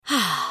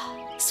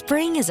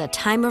Spring is a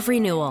time of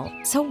renewal,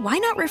 so why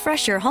not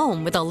refresh your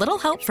home with a little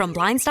help from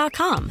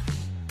Blinds.com?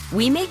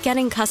 We make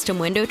getting custom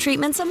window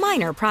treatments a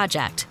minor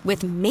project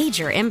with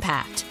major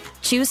impact.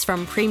 Choose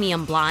from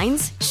premium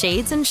blinds,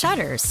 shades, and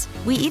shutters.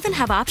 We even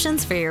have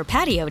options for your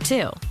patio,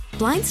 too.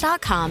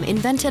 Blinds.com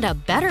invented a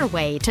better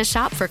way to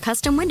shop for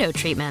custom window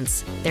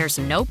treatments. There's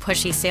no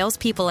pushy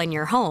salespeople in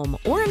your home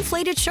or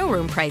inflated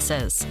showroom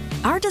prices.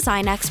 Our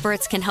design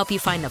experts can help you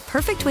find the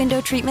perfect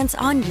window treatments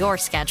on your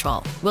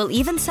schedule. We'll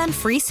even send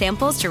free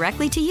samples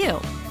directly to you.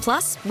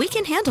 Plus, we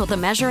can handle the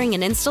measuring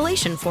and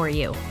installation for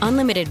you.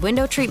 Unlimited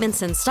window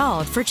treatments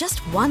installed for just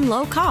one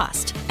low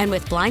cost. And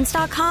with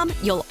Blinds.com,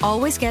 you'll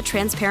always get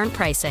transparent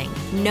pricing.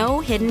 No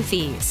hidden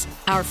fees.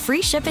 Our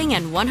free shipping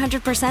and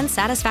 100%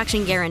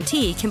 satisfaction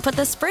guarantee can put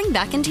the spring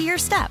back into your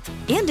step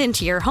and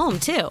into your home,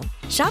 too.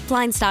 Shop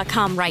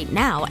Blinds.com right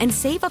now and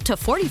save up to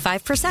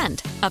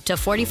 45%. Up to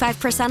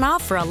 45%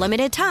 off for a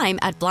limited time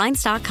at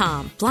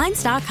Blinds.com.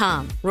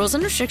 Blinds.com. Rules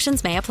and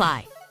restrictions may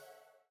apply.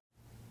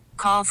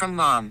 Call from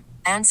mom.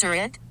 Answer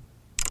it.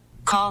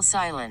 Call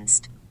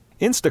silenced.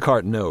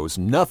 Instacart knows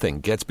nothing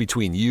gets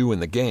between you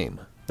and the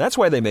game. That's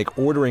why they make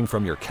ordering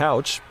from your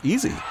couch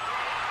easy.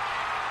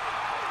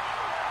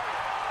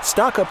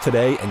 Stock up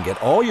today and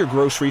get all your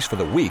groceries for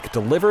the week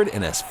delivered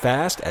in as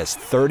fast as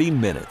 30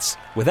 minutes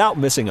without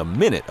missing a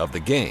minute of the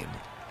game.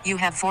 You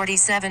have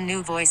 47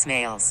 new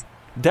voicemails.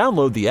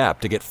 Download the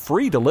app to get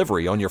free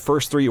delivery on your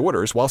first 3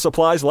 orders while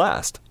supplies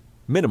last.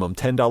 Minimum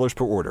 $10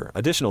 per order.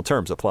 Additional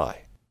terms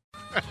apply.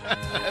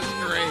 That's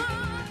great.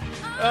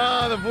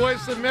 The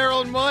voice of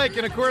Maryland Mike,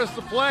 and of course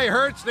the play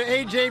hurts to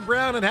A.J.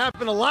 Brown. It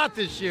happened a lot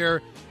this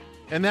year,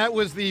 and that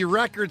was the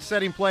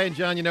record-setting play. And,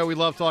 John, you know we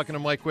love talking to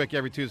Mike Quick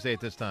every Tuesday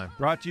at this time.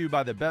 Brought to you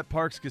by the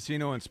BetParks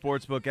Casino and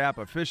Sportsbook app,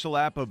 official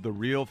app of the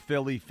Real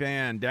Philly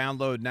Fan.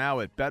 Download now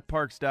at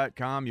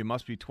betparks.com. You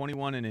must be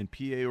 21 and in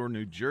PA or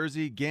New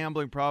Jersey.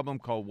 Gambling problem,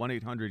 call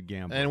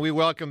 1-800-GAMBLER. And we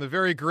welcome the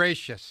very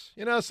gracious.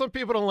 You know, some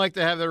people don't like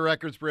to have their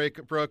records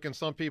broken.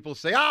 Some people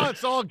say, oh,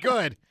 it's all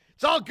good.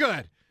 It's all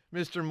good.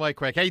 Mr. Mike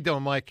Quick. How you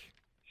doing, Mike?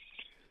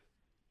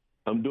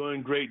 I'm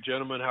doing great,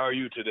 gentlemen. How are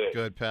you today?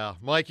 Good, pal.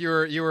 Mike, you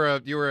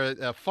were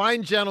a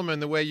fine gentleman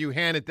the way you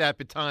handed that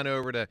baton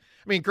over to. I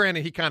mean,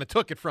 granted, he kind of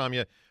took it from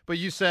you, but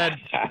you said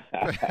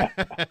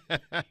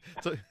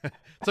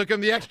took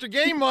him the extra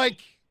game,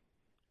 Mike.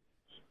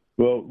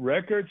 Well,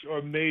 records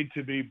are made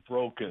to be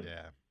broken.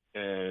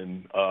 Yeah.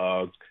 And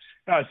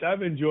gosh,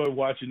 I've enjoyed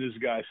watching this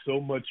guy so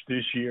much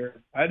this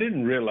year. I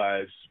didn't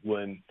realize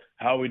when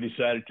Howie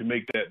decided to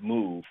make that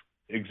move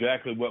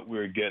exactly what we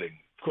were getting.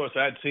 Of course,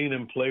 I'd seen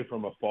him play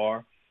from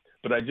afar,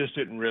 but I just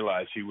didn't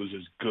realize he was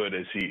as good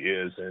as he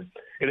is. And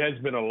it has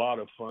been a lot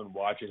of fun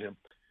watching him.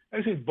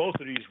 I see both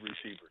of these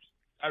receivers.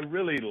 I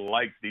really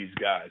like these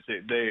guys.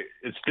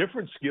 It's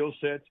different skill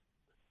sets,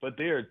 but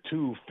they are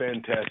two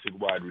fantastic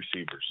wide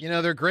receivers. You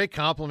know, they're a great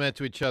compliment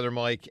to each other,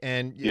 Mike.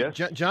 And yes,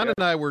 John and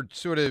I were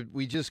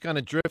we just kind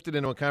of drifted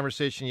into a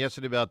conversation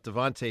yesterday about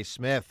Devontae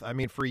Smith. I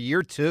mean, for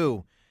year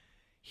 2,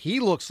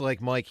 he looks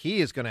like, Mike, he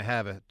is going to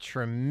have a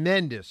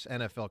tremendous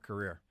NFL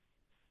career.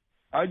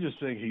 I just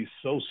think he's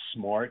so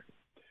smart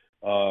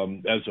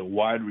as a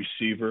wide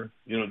receiver.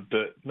 You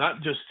know,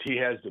 not just he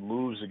has the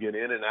moves to get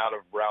in and out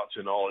of routes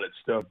and all that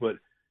stuff, but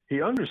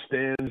he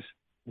understands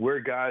where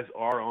guys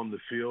are on the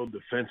field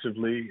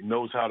defensively,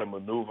 knows how to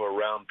maneuver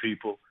around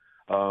people.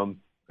 And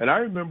I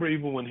remember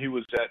even when he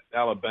was at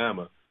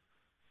Alabama,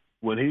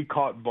 when he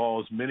caught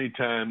balls many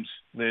times,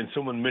 and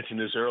someone mentioned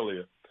this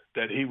earlier,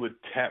 that he would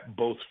tap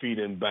both feet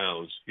in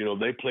bounds. You know,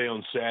 they play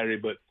on Saturday,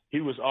 but he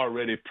was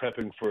already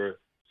prepping for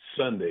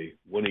Sunday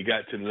when he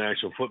got to the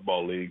National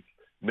Football League,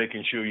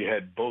 making sure you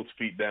had both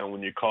feet down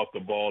when you caught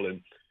the ball.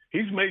 And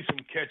he's made some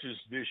catches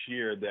this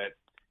year that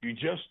you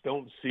just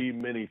don't see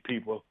many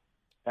people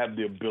have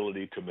the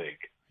ability to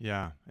make.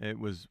 Yeah, it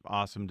was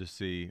awesome to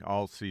see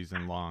all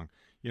season long.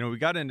 You know, we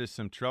got into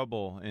some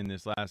trouble in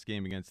this last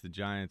game against the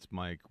Giants,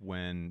 Mike,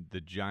 when the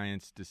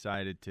Giants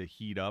decided to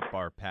heat up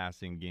our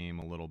passing game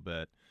a little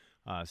bit,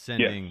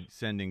 sending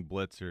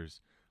blitzers.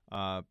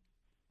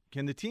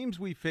 Can the teams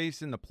we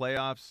face in the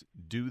playoffs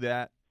do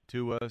that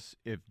to us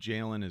if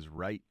Jalen is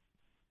right?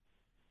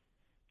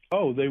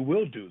 Oh, they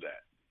will do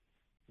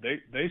that.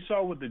 They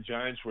saw what the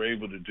Giants were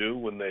able to do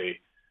when they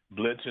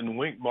blitz, and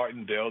Wink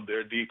Martindale,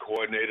 their D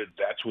coordinator,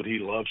 that's what he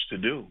loves to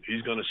do.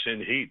 He's going to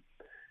send heat.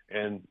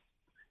 And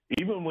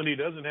even when he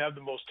doesn't have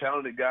the most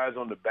talented guys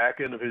on the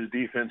back end of his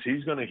defense,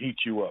 he's going to heat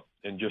you up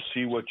and just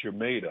see what you're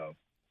made of.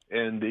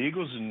 And the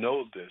Eagles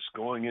know this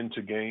going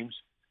into games,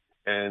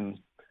 and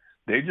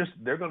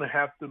they're going to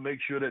have to make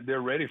sure that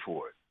they're ready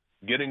for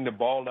it. Getting the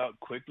ball out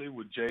quickly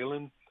with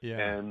Jalen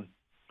and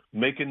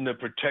making the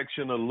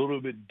protection a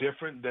little bit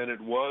different than it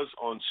was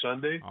on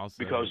Sunday.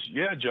 Because,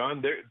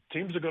 John,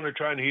 teams are going to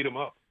try and heat them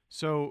up.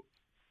 So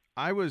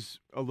I was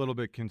a little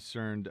bit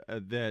concerned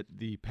that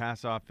the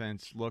pass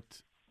offense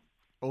looked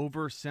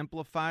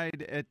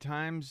oversimplified at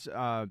times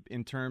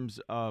in terms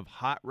of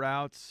hot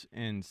routes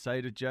and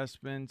sight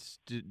adjustments.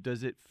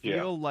 Does it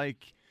feel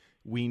like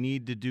we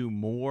need to do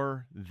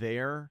more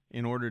there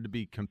in order to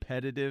be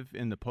competitive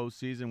in the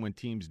postseason when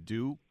teams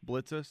do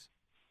blitz us?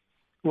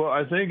 Well,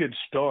 I think it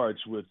starts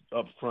with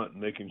up front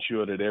making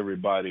sure that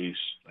everybody's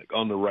like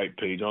on the right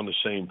page, on the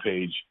same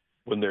page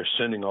when they're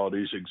sending all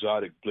these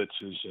exotic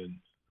blitzes,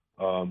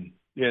 and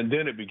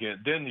then it begins.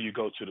 Then you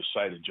go to the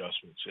sight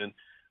adjustments, and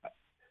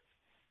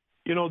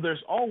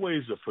there's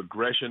always a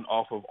progression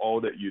off of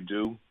all that you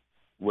do.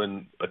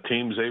 When a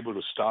team's able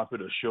to stop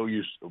it or show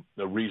you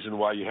the reason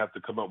why you have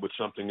to come up with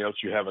something else,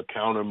 you have a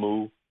counter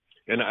move,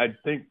 and I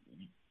think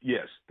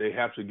yes, they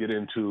have to get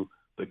into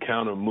the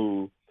counter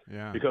move.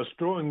 Yeah. Because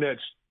throwing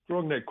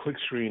that quick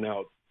screen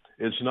out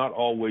is not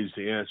always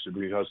the answer,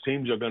 because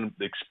teams are going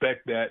to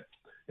expect that,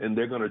 and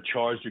they're going to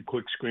charge the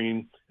quick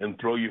screen and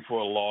throw you for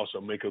a loss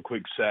or make a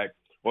quick sack,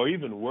 or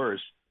even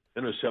worse,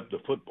 intercept the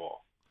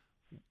football.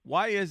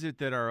 Why is it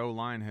that our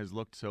O-line has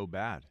looked so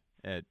bad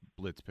at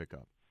blitz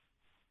pickup?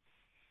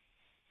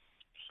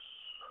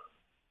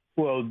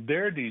 Well,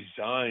 they're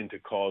designed to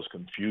cause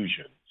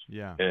confusion.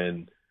 Yeah.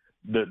 And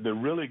the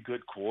really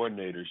good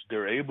coordinators,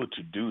 they're able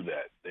to do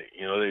that. They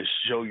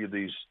show you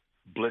these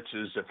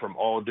blitzes from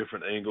all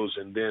different angles,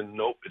 and then,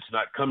 nope, it's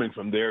not coming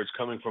from there. It's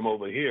coming from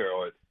over here.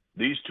 Or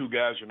these two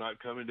guys are not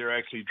coming. They're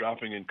actually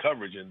dropping in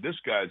coverage, and this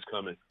guy's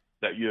coming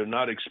that you're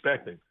not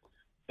expecting.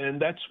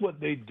 And that's what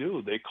they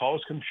do. They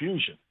cause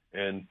confusion.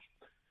 And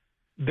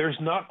there's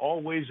not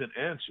always an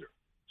answer.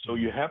 So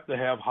you have to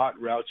have hot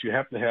routes. You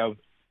have to have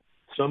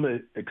some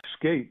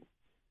escape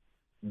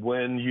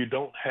when you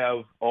don't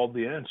have all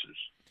the answers.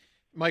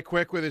 Mike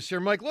Quick with us here.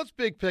 Mike, let's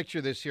big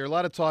picture this here. A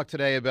lot of talk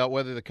today about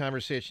whether the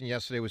conversation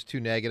yesterday was too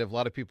negative. A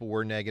lot of people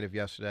were negative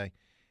yesterday.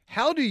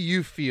 How do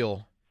you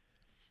feel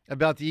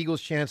about the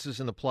Eagles' chances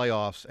in the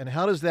playoffs, and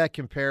how does that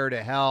compare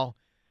to how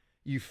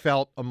you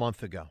felt a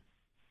month ago?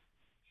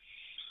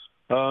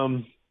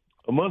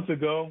 A month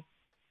ago,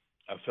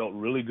 I felt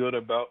really good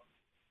about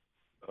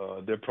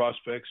their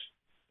prospects,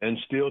 and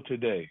still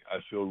today, I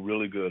feel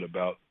really good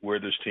about where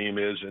this team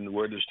is and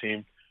where this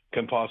team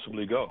can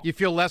possibly go. You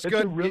feel less it's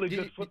good? A really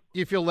good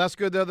you feel less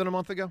good though than a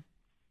month ago?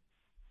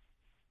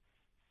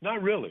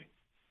 Not really.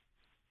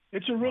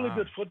 It's a really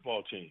good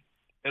football team,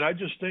 and I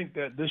just think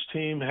that this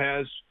team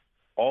has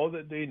all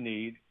that they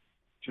need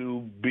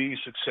to be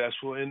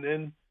successful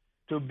and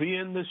to be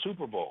in the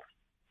Super Bowl.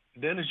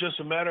 Then it's just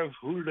a matter of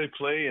who do they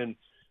play and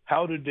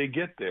how did they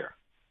get there.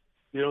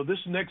 This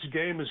next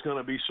game is going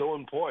to be so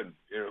important.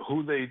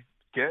 Who they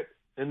get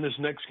in this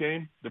next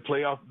game, the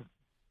playoff,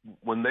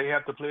 when they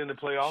have to play in the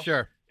playoffs.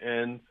 Sure.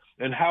 And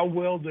how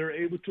well they're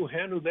able to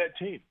handle that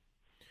team.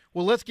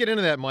 Well, let's get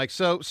into that, Mike.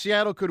 So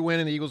Seattle could win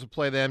and the Eagles would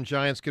play them.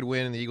 Giants could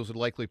win and the Eagles would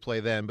likely play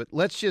them. But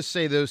let's just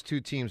say those two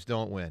teams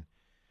don't win.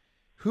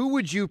 Who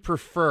would you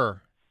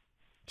prefer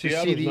to see?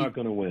 Seattle's not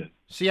going to win.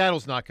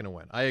 Seattle's not going to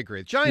win. I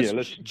agree.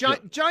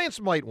 Giants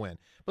might win.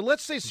 But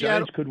let's say Seattle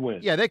Giants could win.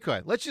 Yeah, they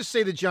could. Let's just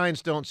say the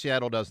Giants don't,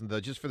 Seattle doesn't, though,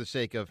 just for the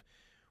sake of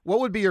what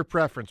would be your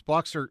preference,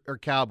 Bucs or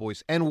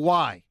Cowboys, and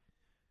why?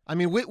 I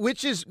mean,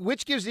 which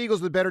gives the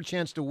Eagles the better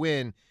chance to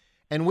win,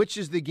 and which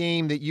is the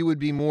game that you would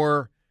be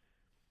more,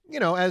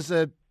 as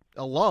a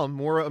alum,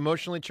 more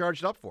emotionally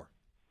charged up for?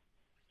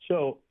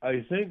 So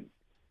I think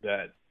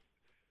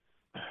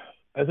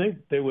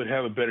they would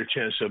have a better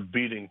chance of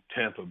beating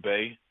Tampa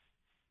Bay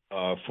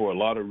for a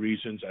lot of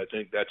reasons. I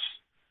think that's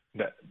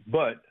that.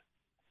 But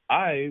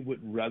I would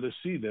rather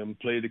see them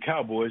play the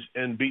Cowboys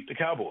and beat the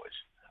Cowboys.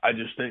 I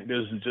just think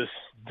there's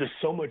just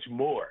so much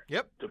more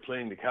to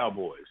playing the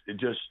Cowboys.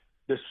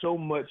 There's so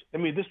much. I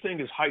mean, this thing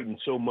is heightened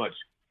so much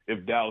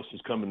if Dallas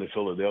is coming to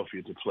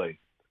Philadelphia to play,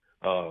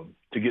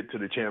 to get to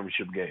the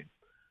championship game.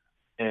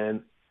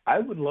 And I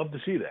would love to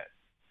see that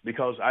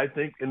because I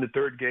think in the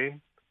third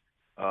game,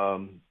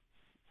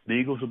 the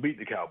Eagles will beat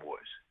the Cowboys.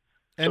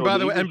 And by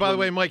the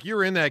way, Mike, you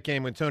were in that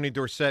game when Tony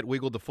Dorsett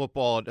wiggled the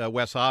football at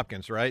Wes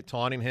Hopkins, right?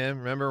 Taunting him.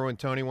 Remember when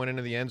Tony went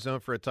into the end zone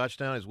for a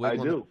touchdown? I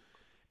do.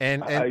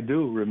 And I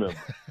do remember.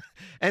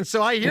 And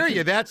so I hear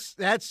you.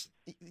 That's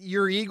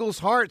your Eagles'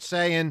 heart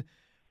saying,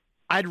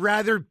 I'd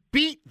rather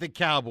beat the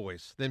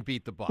Cowboys than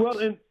beat the Bucs. Well,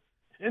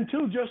 and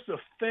to just a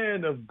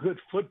fan of good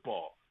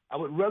football, I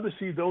would rather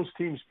see those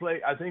teams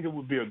play. I think it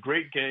would be a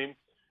great game.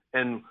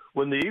 And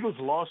when the Eagles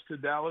lost to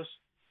Dallas,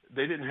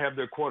 they didn't have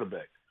their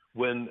quarterback.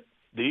 When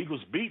the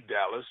Eagles beat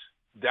Dallas,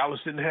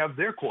 Dallas didn't have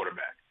their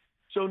quarterback.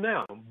 So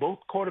now, both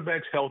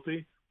quarterbacks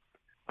healthy.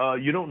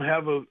 You don't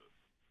have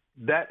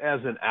that as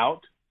an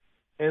out.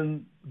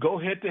 And go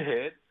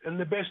head-to-head, and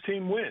the best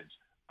team wins.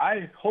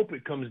 I hope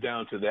it comes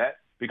down to that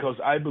because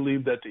I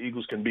believe that the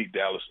Eagles can beat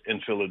Dallas in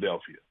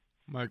Philadelphia.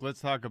 Mike, let's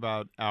talk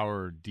about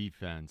our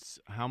defense.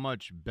 How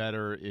much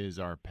better is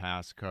our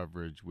pass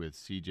coverage with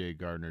C.J.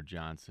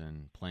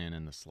 Gardner-Johnson playing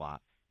in the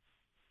slot?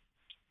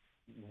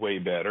 Way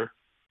better.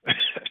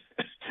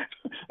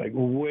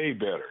 Way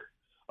better.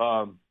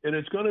 And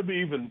it's going to be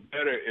even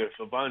better if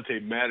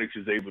Avonte Maddox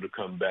is able to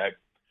come back.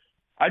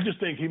 I just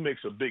think he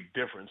makes a big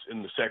difference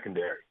in the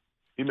secondary.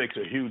 He makes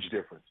a huge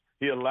difference.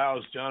 He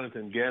allows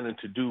Jonathan Gannon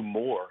to do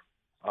more,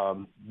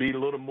 be a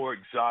little more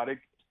exotic,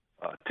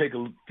 take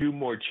a few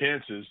more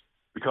chances,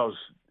 because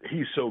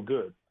he's so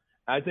good.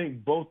 I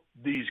think both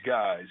these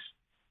guys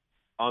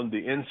on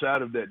the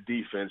inside of that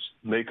defense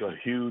make a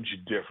huge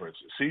difference.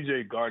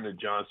 C.J.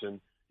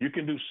 Gardner-Johnson, you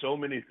can do so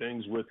many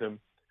things with him.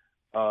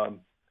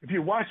 If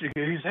you watch it,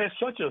 he has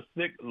such a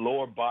thick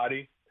lower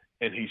body,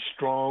 and he's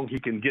strong. He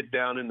can get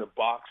down in the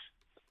box.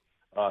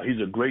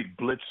 He's a great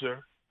blitzer,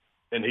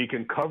 and he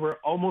can cover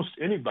almost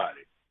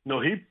anybody.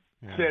 He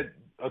said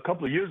a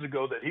couple of years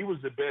ago that he was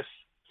the best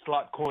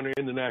slot corner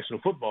in the National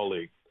Football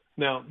League.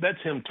 Now,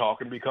 that's him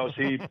talking because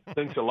he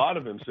thinks a lot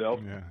of himself,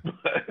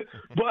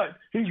 but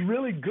he's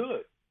really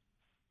good.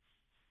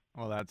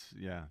 Well, that's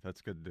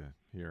good to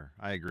hear.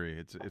 I agree.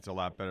 It's a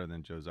lot better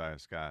than Josiah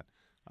Scott.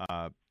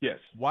 Yes.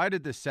 Why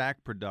did the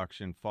sack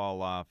production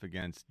fall off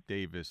against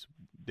Davis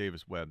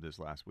Webb this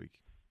last week?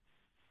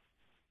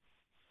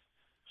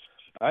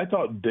 I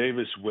thought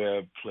Davis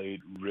Webb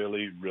played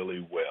really,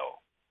 really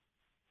well.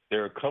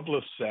 There are a couple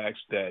of sacks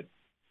that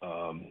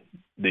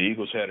the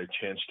Eagles had a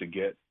chance to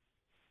get,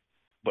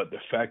 but the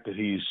fact that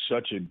he's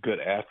such a good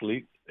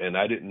athlete, and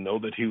I didn't know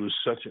that he was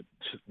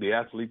the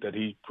athlete that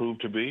he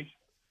proved to be,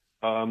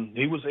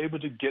 he was able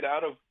to get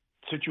out of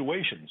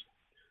situations.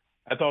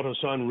 I thought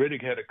Hassan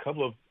Riddick had a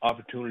couple of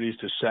opportunities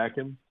to sack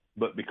him,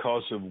 but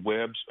because of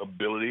Webb's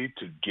ability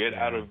to get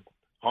out of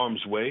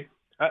harm's way,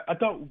 I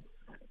thought,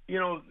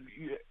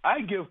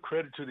 I give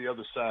credit to the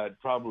other side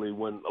probably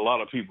when a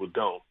lot of people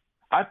don't.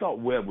 I thought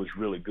Webb was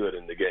really good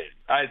in the game.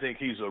 I think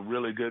he's a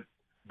really good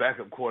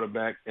backup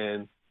quarterback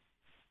and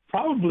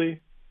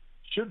probably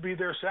should be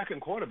their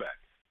second quarterback.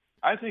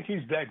 I think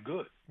he's that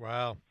good.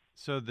 Wow.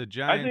 So the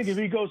Giants. I think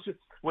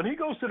when he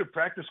goes to the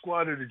practice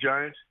squad of the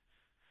Giants,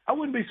 I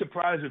wouldn't be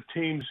surprised if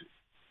teams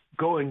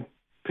go and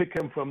pick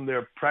him from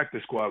their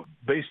practice squad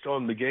based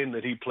on the game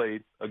that he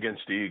played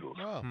against the Eagles.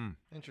 Oh,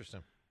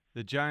 interesting.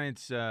 The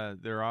Giants,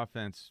 their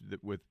offense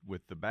with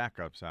the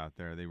backups out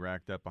there, they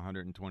racked up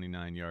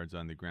 129 yards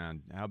on the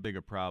ground. How big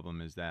a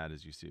problem is that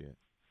as you see it?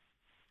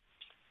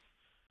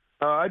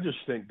 I just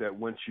think that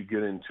once you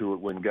get into it,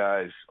 when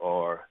guys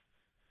are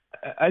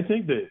 – I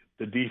think that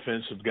the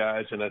defensive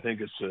guys, and I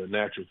think it's a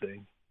natural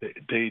thing,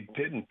 they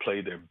didn't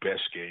play their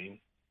best game.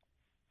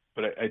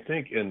 But I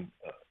think in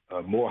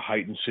a more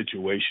heightened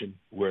situation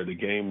where the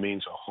game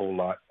means a whole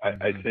lot,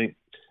 I think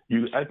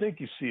you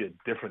see a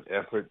different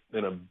effort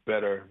and a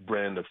better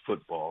brand of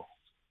football.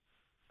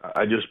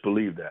 I just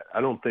believe that.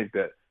 I don't think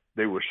that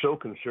they were so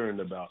concerned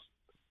about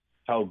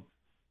how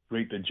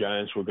great the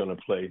Giants were going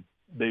to play.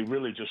 They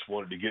really just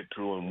wanted to get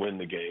through and win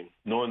the game,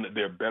 knowing that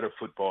they're a better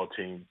football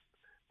team.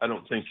 I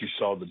don't think you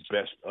saw the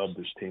best of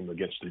this team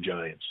against the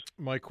Giants.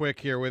 Mike Quick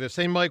here with us.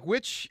 Hey, Mike,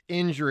 which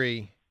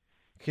injury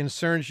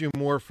concerns you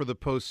more for the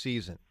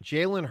postseason,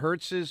 Jalen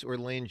Hurts's or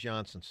Lane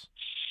Johnson's?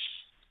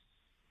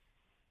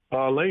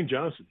 Lane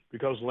Johnson,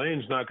 because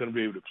Lane's not going to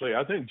be able to play.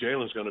 I think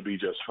Jalen's going to be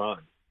just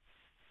fine.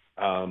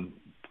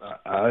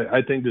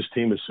 I think this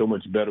team is so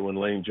much better when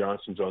Lane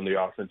Johnson's on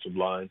the offensive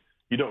line.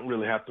 You don't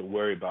really have to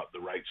worry about the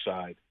right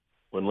side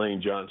when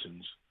Lane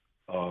Johnson's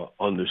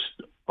on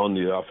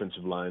the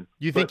offensive line.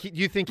 You think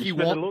he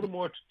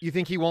won't? You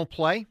think he won't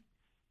play?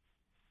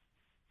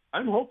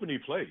 I'm hoping he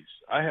plays.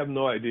 I have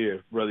no idea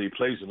whether he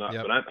plays or not,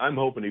 but I'm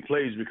hoping he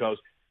plays because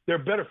they're a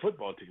better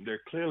football team. They're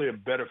clearly a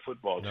better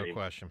football team. No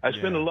question. I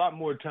spend a lot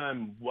more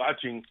time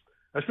watching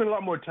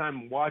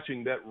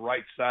that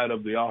right side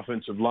of the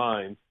offensive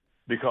line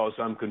because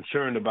I'm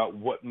concerned about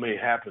what may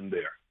happen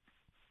there.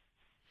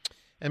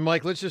 And,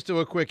 Mike, let's just do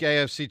a quick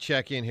AFC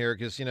check-in here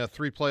because, 3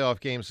 playoff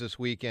games this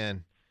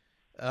weekend.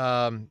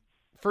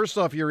 First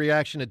off, your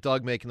reaction to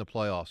Doug making the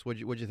playoffs. What'd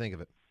you think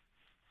of it?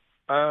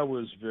 I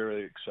was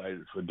very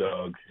excited for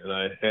Doug, and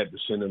I had to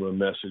send him a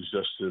message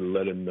just to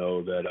let him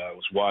know that I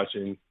was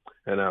watching,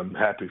 and I'm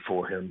happy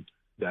for him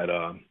that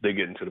they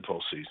get into the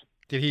postseason.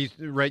 Did he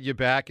write you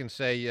back and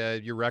say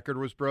your record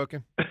was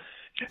broken?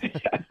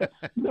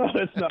 No,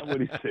 that's not what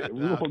he said.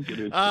 We won't get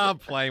into it. I'm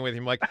playing with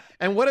you, Mike.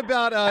 And what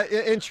about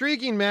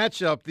intriguing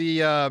matchup,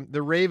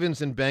 the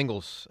Ravens and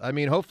Bengals? I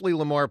mean, hopefully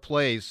Lamar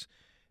plays.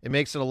 It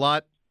makes it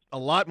a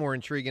lot more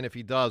intriguing if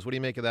he does. What do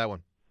you make of that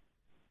one?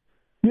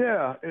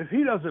 Yeah, if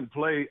he doesn't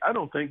play, I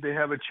don't think they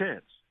have a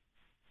chance.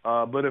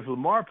 But if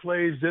Lamar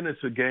plays, then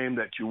it's a game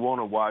that you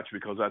want to watch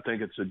because I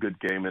think it's a good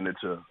game and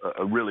it's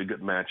a really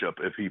good matchup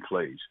if he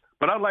plays.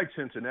 But I like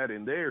Cincinnati,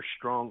 and they are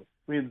strong.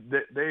 I mean,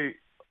 they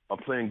are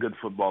playing good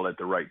football at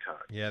the right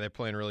time. Yeah, they're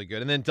playing really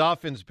good. And then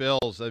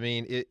Dolphins-Bills, I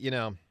mean,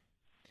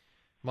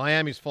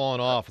 Miami's fallen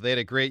off. They had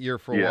a great year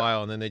for a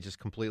while, and then they just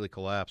completely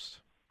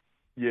collapsed.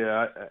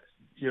 Yeah,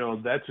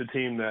 that's a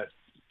team that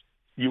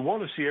you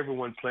want to see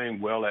everyone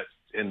playing well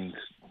in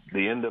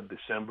the end of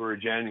December or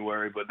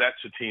January, but that's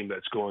a team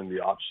that's going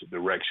the opposite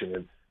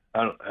direction,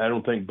 and I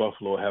don't think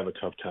Buffalo will have a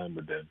tough time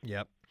with them.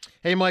 Yep.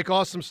 Hey, Mike,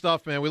 awesome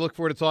stuff, man. We look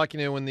forward to talking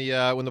to you when the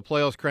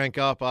playoffs crank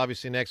up,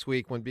 obviously next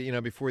week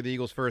before the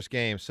Eagles' first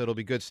game. So it'll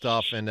be good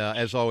stuff. And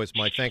as always,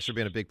 Mike, thanks for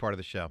being a big part of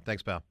the show.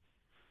 Thanks, pal.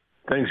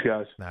 Thanks,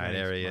 guys. All right,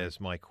 there he is,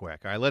 Mike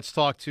Quick. All right, let's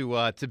talk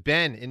to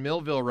Ben in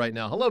Millville right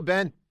now. Hello,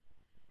 Ben.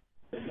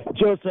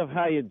 Joseph,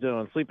 how you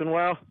doing? Sleeping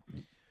well?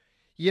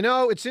 You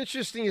know, it's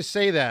interesting you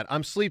say that.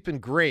 I'm sleeping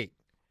great.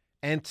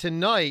 And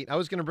tonight, I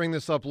was going to bring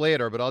this up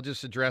later, but I'll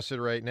just address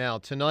it right now.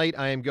 Tonight,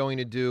 I am going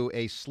to do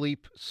a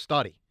sleep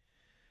study.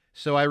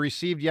 So I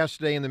received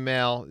yesterday in the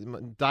mail,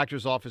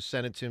 doctor's office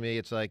sent it to me.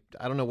 It's like,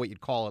 I don't know what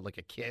you'd call it, like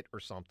a kit or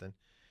something.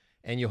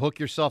 And you hook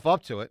yourself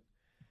up to it,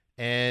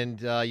 and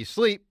you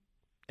sleep,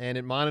 and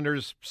it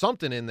monitors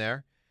something in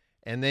there.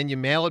 And then you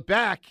mail it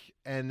back,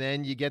 and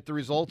then you get the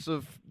results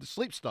of the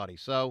sleep study.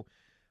 So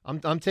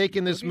I'm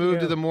taking this move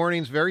to the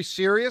mornings very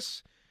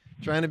serious,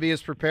 trying to be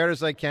as prepared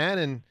as I can,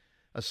 and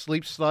a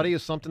sleep study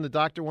is something the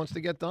doctor wants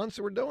to get done,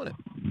 so we're doing it.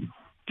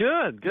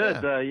 Good.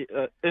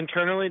 Yeah.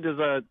 Internally,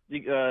 does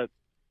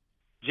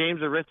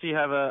James or Ritchie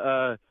have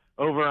a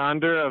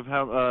over-under of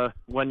how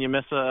when you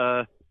miss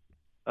the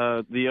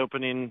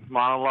opening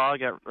monologue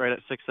right at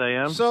 6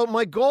 a.m.? So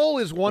my goal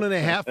is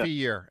 1.5 a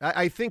year.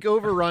 I think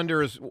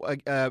over-under is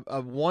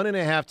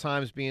 1.5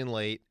 times being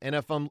late, and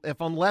if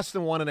I'm less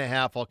than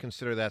 1.5, I'll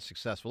consider that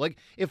successful. Like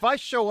if I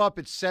show up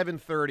at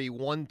 7:30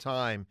 one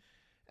time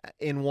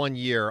in 1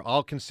 year,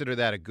 I'll consider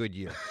that a good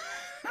year.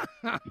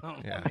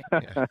 Yeah.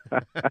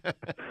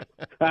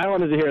 I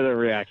wanted to hear their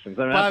reactions.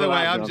 I mean, By the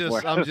way,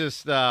 I'm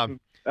just.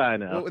 I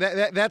know.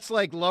 That's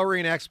like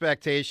lowering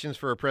expectations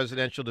for a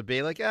presidential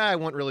debate. Like, I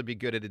won't really be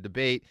good at a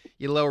debate.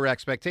 You lower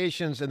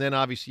expectations, and then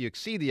obviously you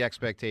exceed the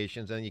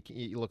expectations, and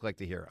you look like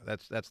the hero.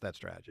 That's that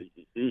strategy.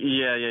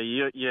 Yeah.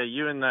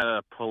 You in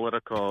that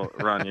political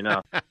run, you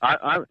know.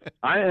 I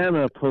am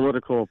in a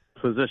political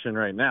position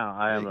right now.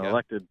 I am an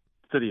elected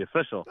city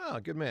official. Oh,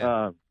 good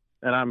man.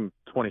 And I'm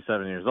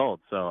 27 years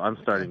old, so I'm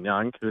starting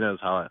young. Who knows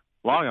how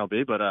long I'll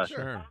be, but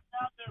sure.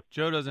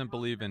 Joe doesn't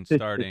believe in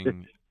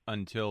starting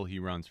until he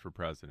runs for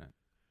president.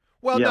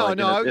 Well, yeah, no. Like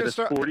I was going to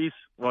start. 40s.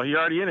 Well, he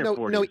already in his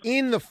 40s. No,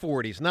 in the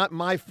 40s, not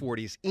my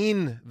 40s.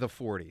 In the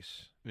 40s.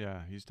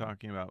 Yeah, he's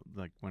talking about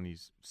like when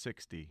he's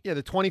 60. Yeah,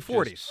 the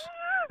 2040s.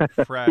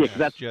 Fresh.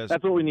 Yeah,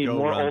 that's what we need,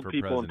 more old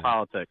people in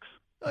politics.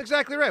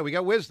 Exactly right. We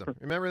got wisdom.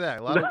 Remember that.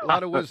 A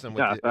lot of wisdom.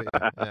 No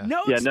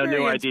experience, no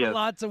new ideas. but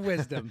lots of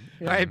wisdom.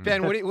 All right,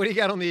 Ben, what do you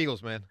got on the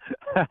Eagles, man?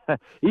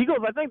 Eagles,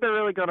 I think they're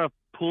really going to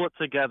pull it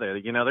together.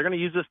 You know, they're going to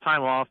use this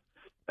time off.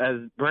 As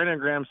Brandon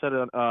Graham said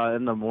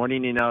in the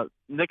morning, you know,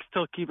 Nick's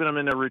still keeping them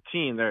in a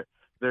routine.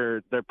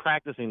 They're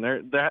practicing.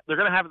 They're going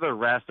to have their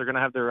rest. They're going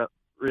to have their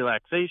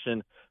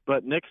relaxation.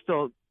 But Nick's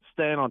still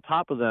staying on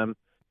top of them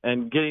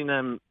and getting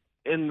them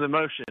in the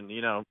motion.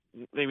 You know,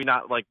 maybe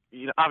not like,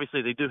 you know,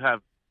 obviously they do have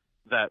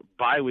that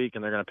bye week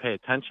and they're going to pay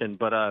attention,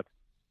 but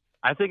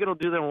I think it'll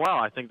do them well.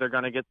 I think they're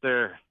going to get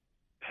their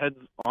heads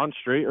on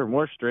straight or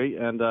more straight,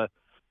 and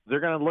they're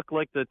going to look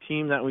like the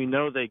team that we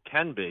know they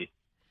can be.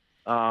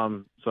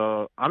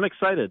 So I'm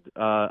excited.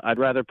 I'd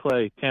rather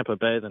play Tampa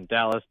Bay than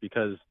Dallas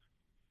because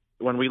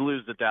when we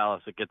lose to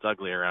Dallas, it gets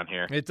ugly around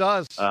here. It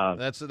does.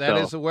 That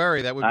is a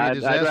worry. That would be a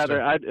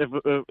disaster.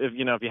 If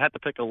you had to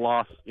pick a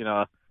loss, you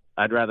know,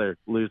 I'd rather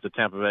lose to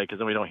Tampa Bay because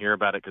then we don't hear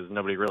about it because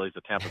nobody really is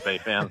a Tampa Bay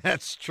fan.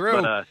 That's true.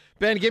 But,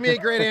 Ben, give me a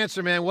great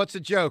answer, man. What's a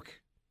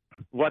joke?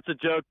 What's a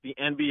joke? The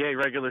NBA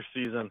regular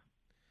season.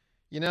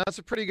 You know, that's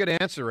a pretty good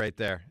answer right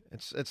there.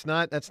 That's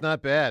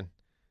not bad.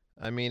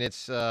 I mean,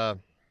 it's a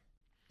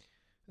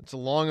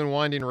long and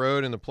winding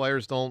road, and the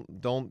players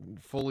don't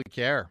fully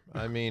care.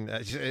 I mean,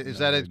 is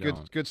that a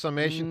good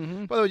summation?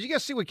 Mm-hmm. By the way, did you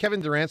guys see what Kevin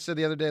Durant said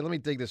the other day? Let me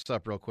dig this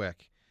up real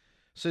quick.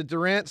 So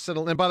Durant said,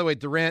 and by the way,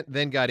 Durant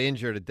then got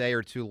injured a day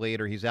or two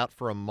later. He's out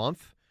for a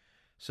month.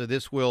 So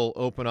this will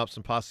open up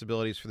some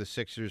possibilities for the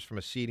Sixers from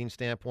a seeding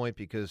standpoint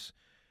because,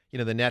 you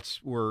know, the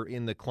Nets were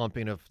in the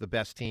clumping of the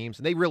best teams,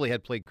 and they really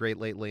had played great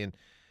lately, and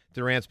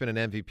Durant's been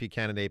an MVP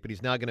candidate, but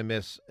he's now going to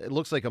miss, it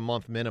looks like, a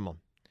month minimum.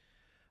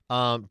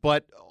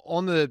 But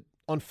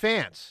on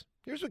fans,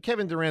 here's what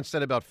Kevin Durant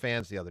said about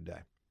fans the other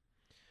day.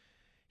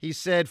 He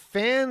said,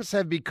 fans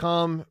have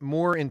become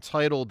more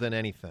entitled than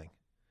anything.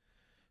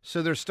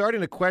 So they're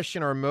starting to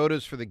question our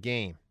motives for the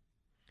game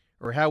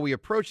or how we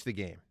approach the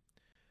game.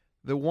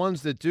 The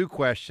ones that do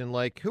question,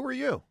 like, who are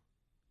you?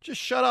 Just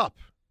shut up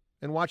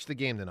and watch the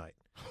game tonight.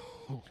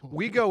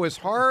 We go as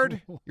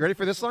hard. You ready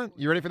for this line?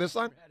 You ready for this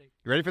line?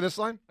 You ready for this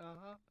line?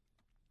 Uh-huh.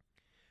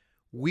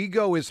 We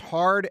go as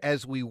hard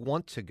as we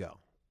want to go.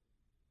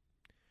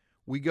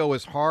 We go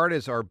as hard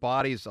as our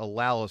bodies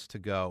allow us to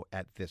go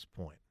at this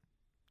point.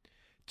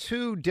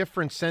 Two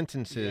different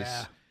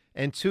sentences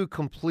and two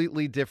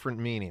completely different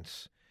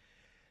meanings.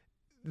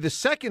 The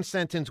second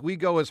sentence, we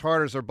go as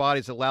hard as our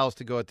bodies allow us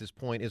to go at this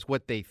point, is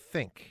what they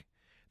think.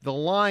 The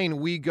line,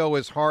 we go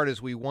as hard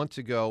as we want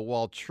to go,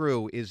 while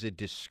true, is a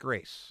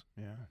disgrace.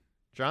 Yeah.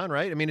 John,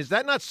 right? I mean, does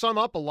that not sum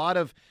up a lot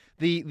of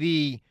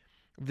the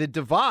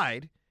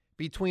divide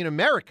between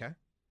America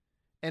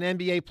and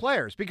NBA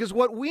players? Because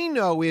what we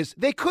know is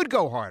they could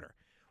go harder.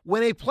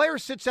 When a player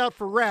sits out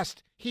for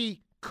rest,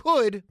 he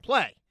could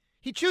play.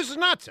 He chooses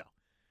not to.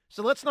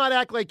 So let's not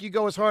act like you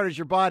go as hard as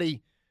your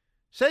body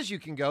says you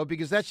can go,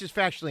 because that's just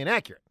factually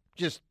inaccurate.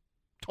 Just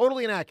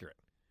totally inaccurate.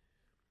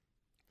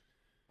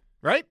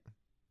 Right?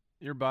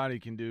 Your body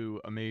can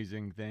do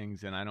amazing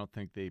things, and I don't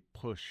think they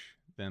push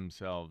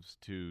themselves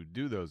to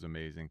do those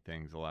amazing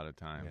things a lot of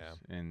times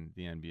in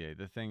the NBA.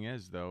 The thing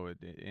is, though,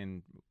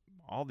 in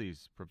all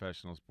these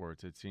professional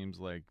sports, it seems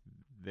like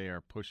they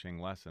are pushing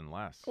less and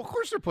less. Well, of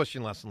course they're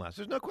pushing less and less.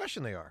 There's no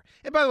question they are.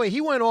 And by the way,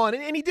 he went on,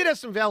 and he did have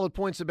some valid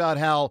points about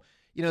how,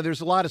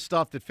 there's a lot of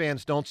stuff that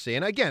fans don't see.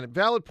 And again,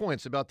 valid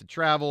points about the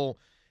travel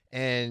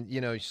and,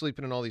 you're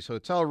sleeping in all these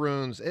hotel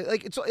rooms.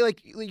 It's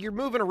like you're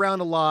moving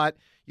around a lot.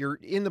 You're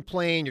in the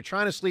plane. You're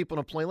trying to sleep on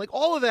a plane. Like,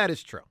 all of that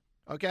is true,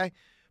 okay?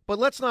 But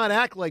let's not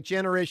act like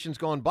generations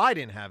gone by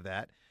didn't have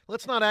that.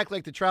 Let's not act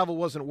like the travel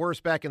wasn't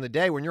worse back in the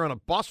day when you're on a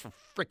bus for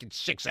freaking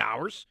 6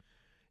 hours.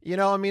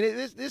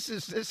 This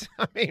is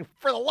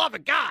for the love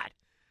of God.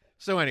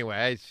 So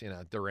anyway,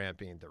 Durant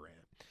being Durant.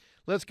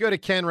 Let's go to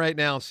Ken right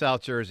now in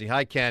South Jersey.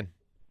 Hi, Ken.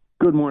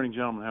 Good morning,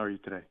 gentlemen. How are you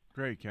today?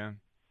 Great, Ken.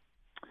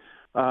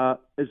 As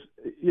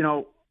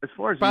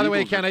far as by the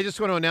way, Ken, I just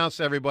want to announce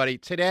to everybody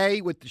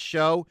today with the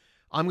show,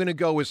 I'm going to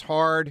go as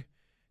hard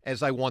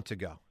as I want to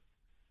go.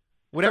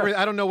 Whatever,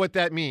 I don't know what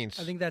that means.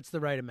 I think that's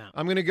the right amount.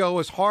 I'm going to go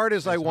as hard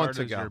as I want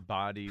to go. As hard as your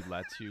body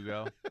lets you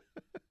go.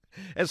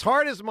 As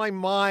hard as my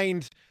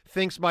mind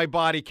thinks my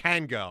body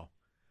can go.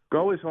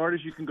 Go as hard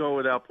as you can go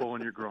without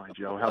pulling your groin,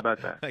 Joe. How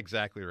about that?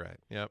 Exactly right.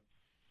 Yep.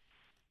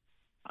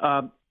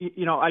 I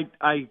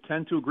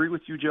tend to agree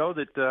with you, Joe,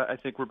 that I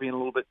think we're being a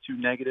little bit too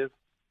negative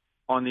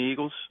on the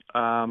Eagles.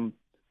 And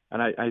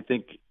I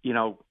think,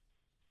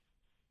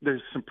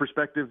 there's some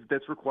perspective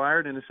that's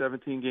required in a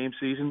 17-game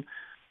season.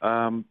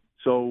 I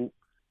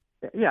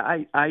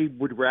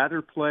would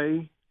rather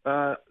play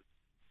rather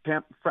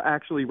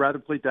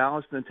play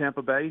Dallas than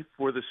Tampa Bay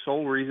for the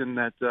sole reason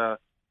that the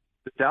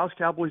Dallas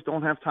Cowboys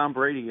don't have Tom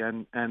Brady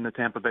and the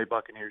Tampa Bay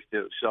Buccaneers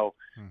do. So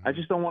I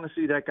just don't want to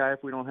see that guy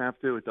if we don't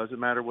have to. It doesn't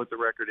matter what the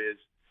record is.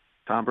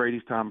 Tom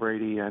Brady's Tom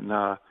Brady. And,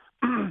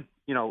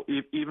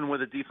 even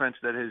with a defense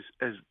that is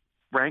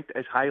ranked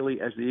as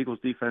highly as the Eagles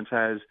defense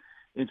has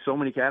in so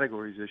many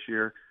categories this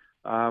year,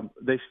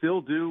 they still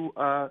do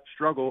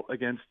struggle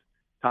against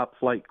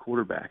top-flight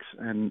quarterbacks.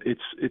 And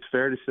it's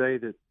fair to say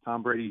that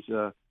Tom Brady's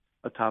a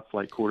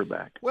top-flight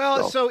quarterback.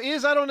 Well, I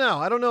don't know.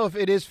 I don't know if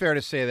it is fair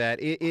to say that.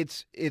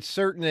 It's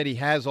certain that he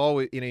has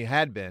always, he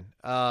had been.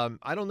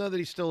 I don't know that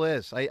he still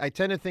is. I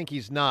tend to think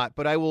he's not,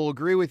 but I will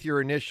agree with your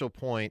initial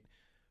point.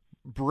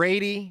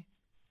 Brady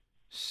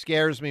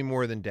scares me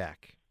more than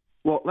Dak.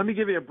 Well, let me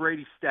give you a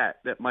Brady stat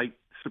that might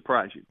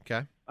surprise you.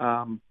 Okay.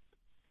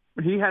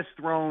 He has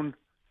thrown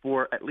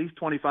for at least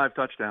 25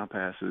 touchdown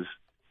passes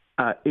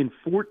in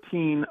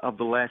 14 of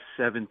the last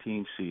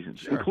 17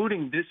 seasons,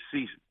 including this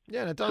season.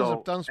 Yeah, and it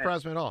doesn't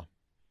surprise me at all.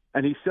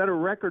 And he set a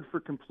record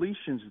for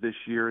completions this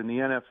year in the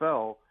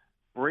NFL,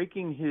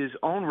 breaking his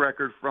own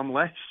record from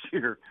last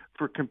year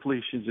for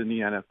completions in the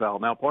NFL.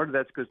 Now, part of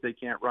that's because they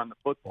can't run the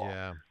football.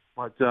 Yeah.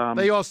 But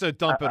they also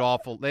dump it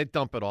awful. They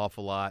dump it off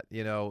a lot,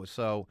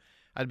 So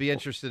I'd be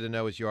interested to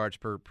know his yards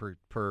per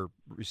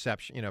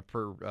reception,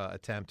 per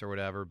attempt or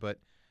whatever. But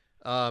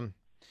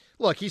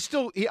look,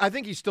 I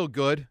think he's still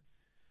good.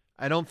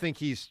 I don't think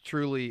he's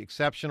truly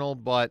exceptional,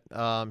 but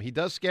he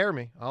does scare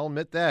me. I'll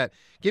admit that.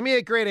 Give me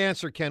a great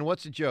answer, Ken.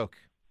 What's the joke?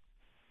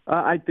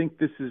 I think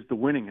this is the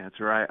winning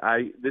answer.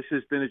 This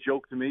has been a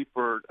joke to me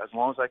for as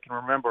long as I can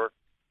remember.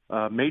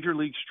 Major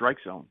League Strike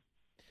Zone.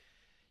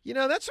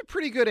 That's a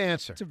pretty good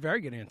answer. It's a very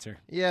good answer.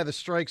 Yeah, the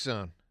strike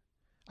zone.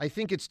 I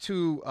think it's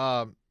too.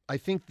 I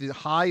think the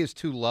high is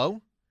too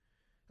low.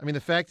 I mean,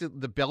 the fact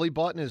that the belly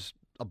button is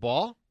a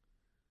ball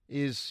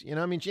is,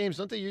 James,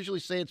 don't they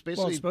usually say it's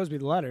basically... Well, it's supposed to be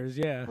the letters,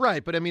 yeah.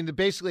 Right, but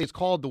basically it's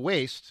called the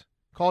waist.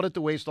 Called it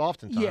the waist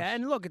oftentimes. Yeah,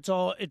 and look, it's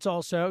also,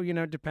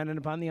 dependent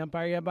upon the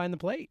umpire you have behind the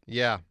plate.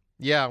 Yeah,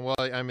 well,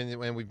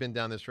 and we've been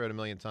down this road a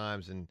million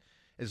times, and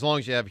as long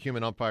as you have a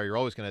human umpire, you're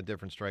always going to have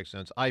different strike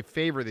zones. I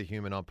favor the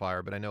human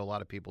umpire, but I know a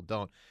lot of people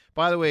don't.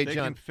 By the way, John...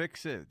 They can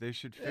fix it. They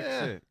should fix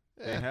it.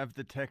 They have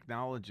the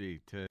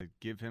technology to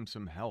give him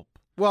some help.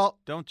 Well,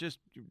 don't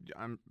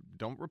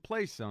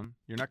replace him.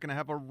 You're not going to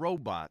have a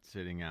robot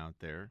sitting out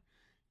there.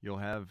 You'll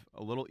have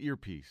a little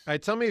earpiece. All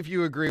right, tell me if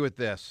you agree with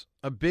this.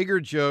 A bigger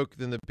joke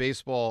than the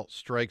baseball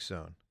strike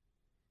zone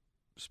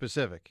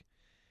specific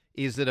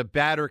is that a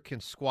batter can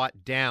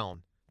squat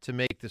down to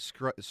make the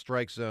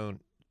strike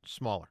zone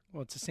smaller.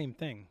 Well, it's the same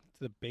thing. It's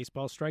the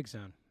baseball strike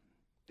zone.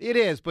 It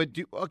is, but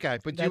I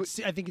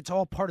think it's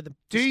all part of the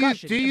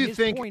discussion. Do you his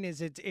think? Point is,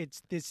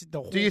 it's this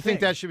the whole. Do you think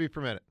thing. that should be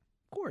permitted?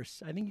 Of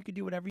course, I think you could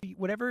do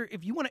whatever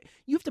if you want to.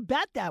 You have to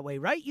bat that way,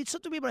 right? You'd still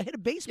have to be able to hit a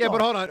baseball. Yeah,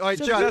 but hold on, all right,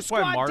 so John. That's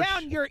why Marsh.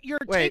 Down, you're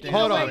wait, taking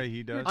hold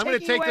away, on. I'm going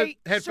to take the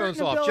headphones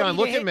off. John,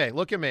 look at me.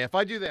 Look at me. If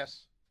I do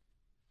this,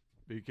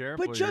 be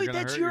careful. But Joey,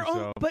 that's your yourself.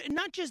 own. But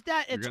not just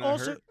that. It's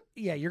also.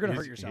 Yeah, you're going to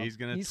hurt yourself. He's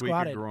going to tweak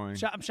squatted. a groin.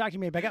 I'm shocked you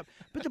made it back up.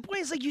 But the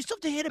point is, you still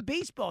have to hit a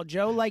baseball,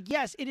 Joe.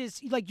 Yes, it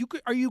is. You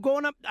could. Are you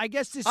going up? I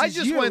guess this is I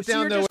just went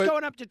down you're there. Just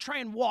going up to try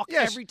and walk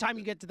every time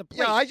you get to the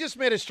plate. Yeah, I just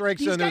made a strike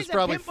zone that was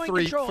probably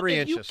 3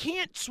 inches. If you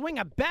can't swing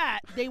a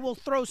bat, they will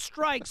throw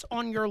strikes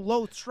on your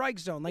low strike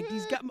zone.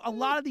 These guys, a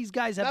lot of these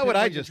guys have. Not what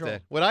I just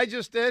did. What I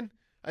just did,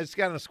 I just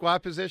got in a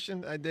squat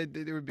position.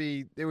 There would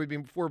be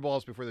 4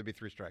 balls before there'd be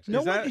 3 strikes.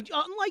 No one,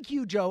 unlike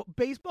you, Joe,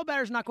 baseball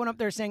batter's not going up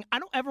there saying, I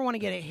don't ever want to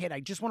get a hit.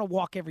 I just want to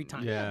walk every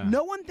time. Yeah.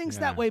 No one thinks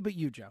that way but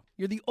you, Joe.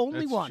 You're the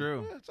only one. That's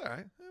true. That's all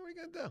right. What are we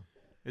going to do?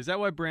 Is that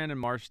why Brandon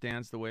Marsh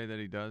stands the way that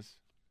he does?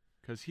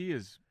 Because he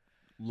is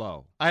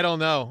low. I don't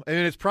know. I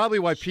mean, it's probably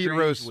why Pete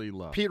Rose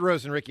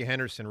and Ricky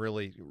Henderson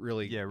really.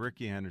 Yeah,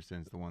 Ricky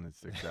Henderson's the one that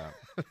sticks out.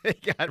 They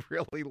got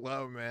really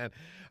low, man.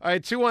 All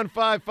right,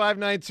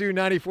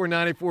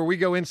 215-592-9494. We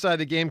go inside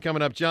the game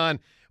coming up, John,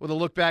 with a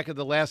look back at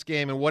the last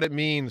game and what it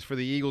means for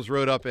the Eagles'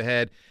 road up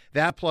ahead.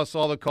 That plus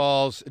all the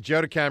calls.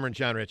 Joe DeCamera,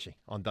 John Ritchie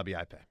on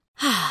WIP.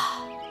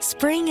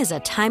 Spring is a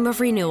time of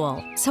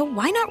renewal, so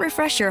why not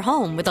refresh your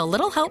home with a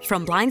little help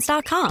from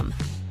Blinds.com?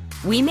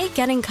 We make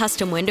getting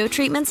custom window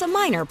treatments a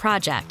minor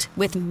project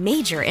with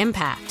major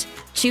impact.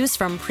 Choose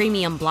from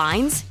premium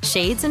blinds,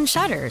 shades, and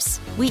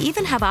shutters. We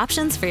even have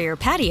options for your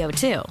patio,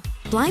 too.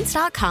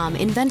 Blinds.com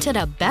invented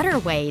a better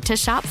way to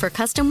shop for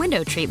custom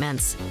window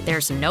treatments.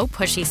 There's no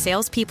pushy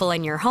salespeople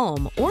in your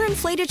home or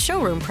inflated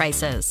showroom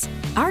prices.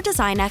 Our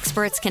design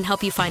experts can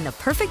help you find the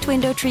perfect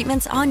window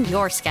treatments on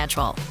your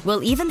schedule.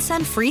 We'll even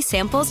send free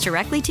samples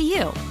directly to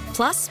you.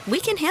 Plus, we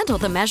can handle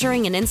the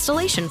measuring and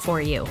installation for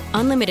you.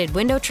 Unlimited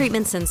window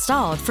treatments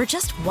installed for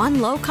just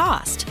one low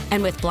cost.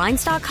 And with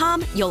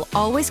Blinds.com, you'll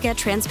always get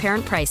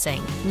transparent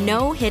pricing.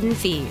 No hidden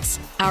fees.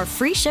 Our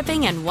free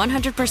shipping and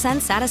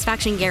 100%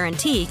 satisfaction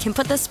guarantee can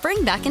put the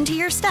spring back into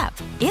your step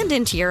and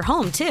into your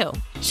home, too.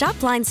 Shop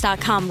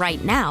Blinds.com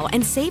right now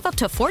and save up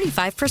to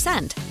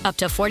 45%. Up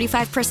to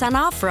 45%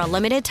 off for a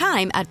limited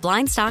time at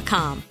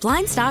Blinds.com.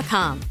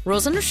 Blinds.com.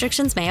 Rules and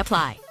restrictions may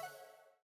apply.